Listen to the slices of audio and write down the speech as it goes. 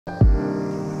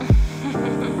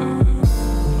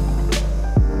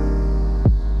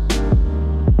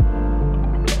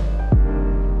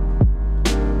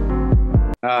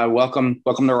Welcome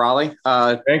to Raleigh.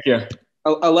 Thank you.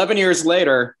 11 years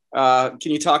later, can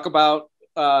you talk about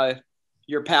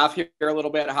your path here a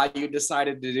little bit, how you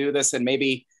decided to do this, and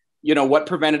maybe, what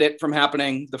prevented it from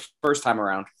happening the first time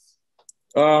around?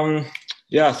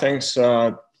 Yeah, thanks.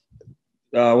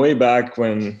 Way back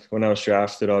when I was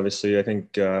drafted, obviously, I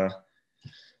think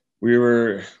we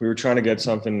were trying to get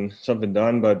something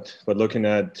done, but looking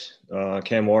at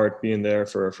Cam Ward being there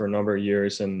for a number of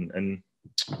years and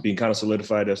being kind of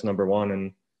solidified as number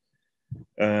one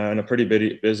and a pretty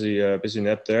busy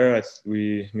net there.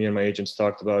 Me and my agents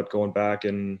talked about going back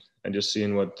and just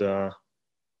seeing what the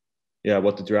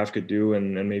draft could do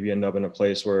and maybe end up in a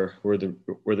place where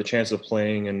the chance of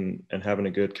playing and having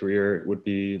a good career would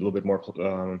be a little bit more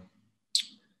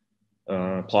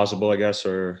plausible, I guess,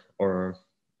 or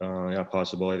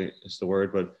possible, I think is the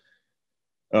word. But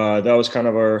that was kind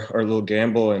of our little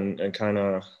gamble and kind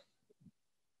of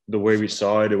the way we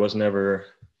saw it. It was never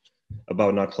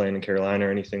about not playing in Carolina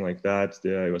or anything like that.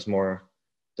 It was more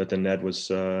that the net was,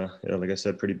 like I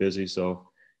said, pretty busy. So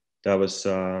that was,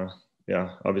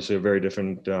 obviously a very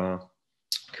different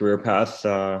career path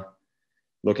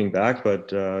looking back.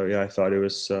 But I thought it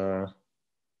was the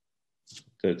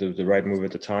right move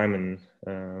at the time,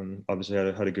 and obviously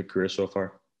had a good career so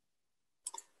far.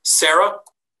 Sarah?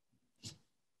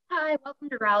 Hi, welcome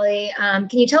to Raleigh. Can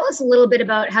you tell us a little bit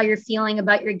about how you're feeling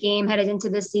about your game headed into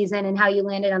this season and how you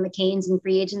landed on the Canes in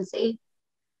free agency?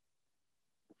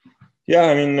 Yeah,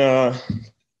 I mean,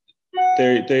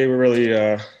 they were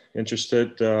really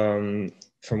interested.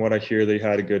 From what I hear, they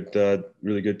had a good,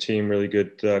 really good team, really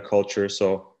good culture.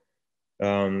 So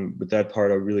with that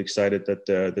part, I'm really excited that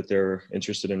they're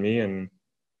interested in me, and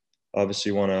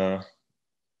obviously want to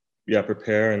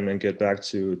prepare and then get back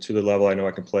to the level I know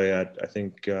I can play at. I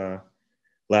think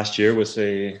last year was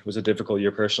a difficult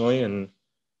year personally, and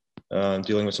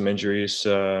dealing with some injuries,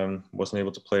 wasn't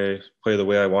able to play the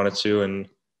way I wanted to, and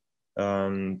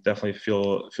definitely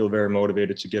feel very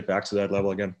motivated to get back to that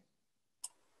level again.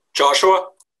 Joshua?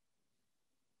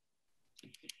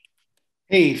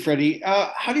 Hey, Freddie.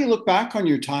 How do you look back on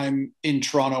your time in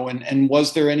Toronto, and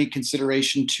was there any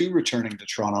consideration to returning to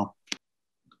Toronto?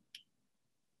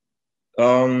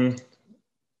 On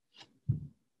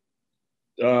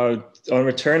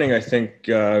returning, I think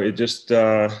I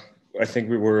think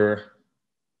we were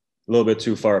a little bit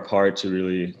too far apart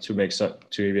to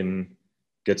even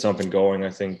get something going.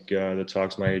 I think the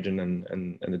talks my agent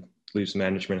and the Leafs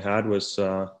management had was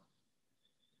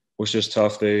just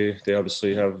tough. They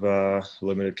obviously have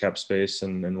limited cap space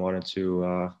and wanted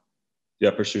to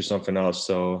pursue something else.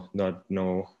 So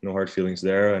no hard feelings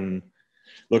there. And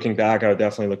looking back, I would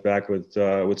definitely look back with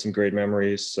some great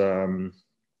memories,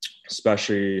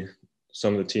 especially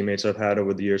some of the teammates I've had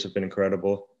over the years have been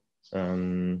incredible.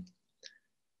 The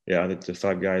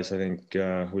five guys I think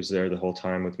who was there the whole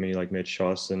time with me, like Mitch,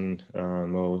 Austin,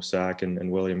 Mo, Zach,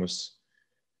 and William was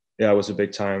a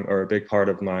big part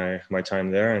of my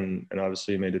time there, and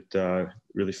obviously made it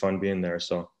really fun being there.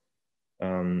 So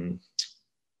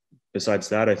besides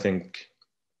that, I think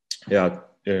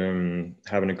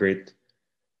having a great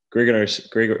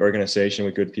organization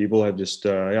with good people have just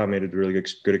made it a really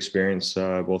good experience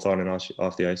both on and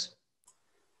off the ice.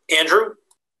 Andrew?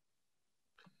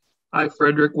 Hi,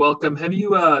 Frederik. Welcome. Have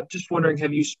you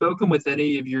spoken with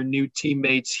any of your new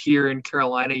teammates here in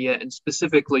Carolina yet? And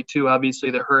specifically, too, obviously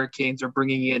the Hurricanes are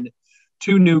bringing in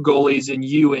two new goalies, in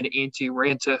you and Antti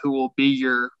Raanta, who will be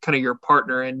your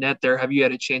partner in net there. Have you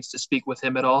had a chance to speak with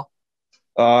him at all?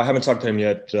 I haven't talked to him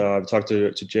yet. I've talked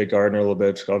to Jake Gardner a little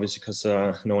bit, obviously, because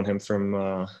knowing him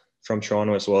from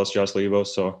Toronto as well as Josh Levo.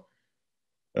 So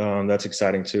that's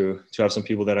exciting to have some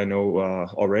people that I know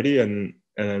already, and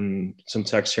some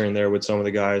texts here and there with some of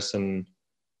the guys, and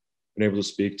been able to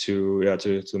speak to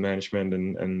the management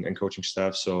and coaching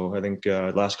staff. So I think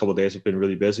the last couple of days have been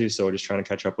really busy. So just trying to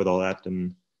catch up with all that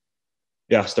and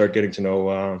start getting to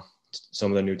know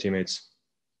some of the new teammates.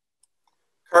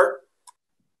 Kurt?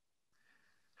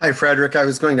 Hi, Frederik. I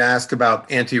was going to ask about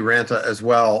Antti Raanta as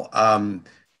well.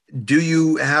 Do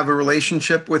you have a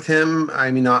relationship with him? I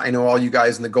mean, I know all you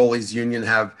guys in the goalies union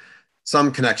have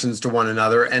some connections to one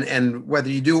another, and whether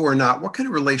you do or not, what kind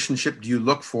of relationship do you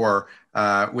look for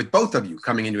with both of you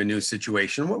coming into a new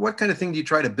situation? What kind of thing do you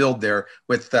try to build there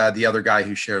with the other guy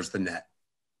who shares the net?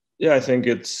 Yeah, I think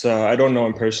it's I don't know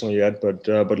him personally yet, but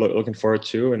looking forward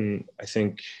to. And I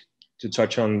think to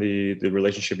touch on the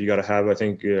relationship you got to have, I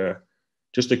think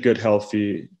just a good,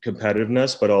 healthy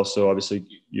competitiveness, but also obviously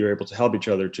you're able to help each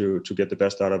other to get the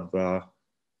best out of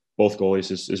both goalies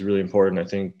is really important. I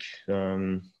think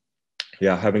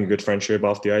having a good friendship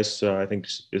off the ice, I think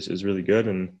is really good.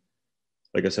 And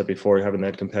like I said before, having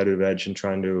that competitive edge and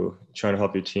trying to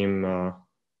help your team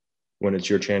when it's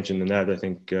your chance in the net, I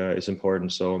think is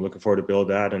important. So I'm looking forward to build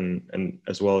that, and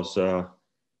as well as the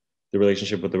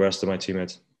relationship with the rest of my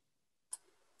teammates.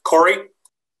 Corey?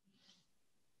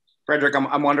 Frederik,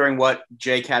 I'm wondering what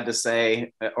Jake had to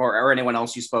say, or anyone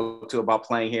else you spoke to about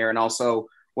playing here, and also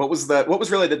what was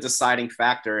really the deciding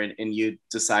factor in you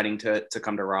deciding to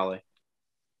come to Raleigh?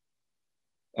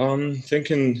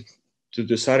 Thinking the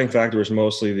deciding factor was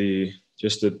mostly the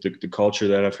culture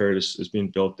that I've heard is being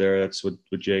built there. That's what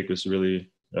Jake was really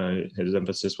his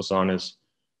emphasis was on, is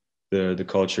the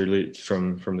culture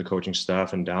from the coaching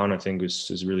staff and down. I think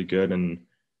is really good, and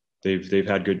they've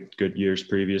had good years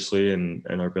previously, and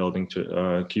are building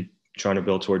to keep trying to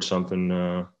build towards something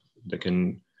that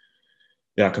can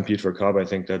compete for a cup. I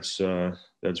think that's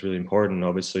really important.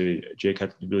 Obviously, Jake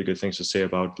had really good things to say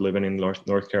about living in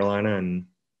North Carolina, and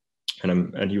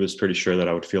he was pretty sure that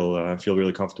I would feel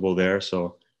really comfortable there.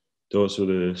 So those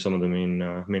were some of the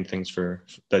main things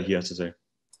that he has to say.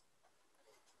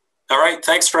 All right.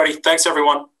 Thanks, Freddie. Thanks,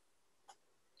 everyone.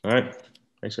 All right.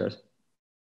 Thanks, guys.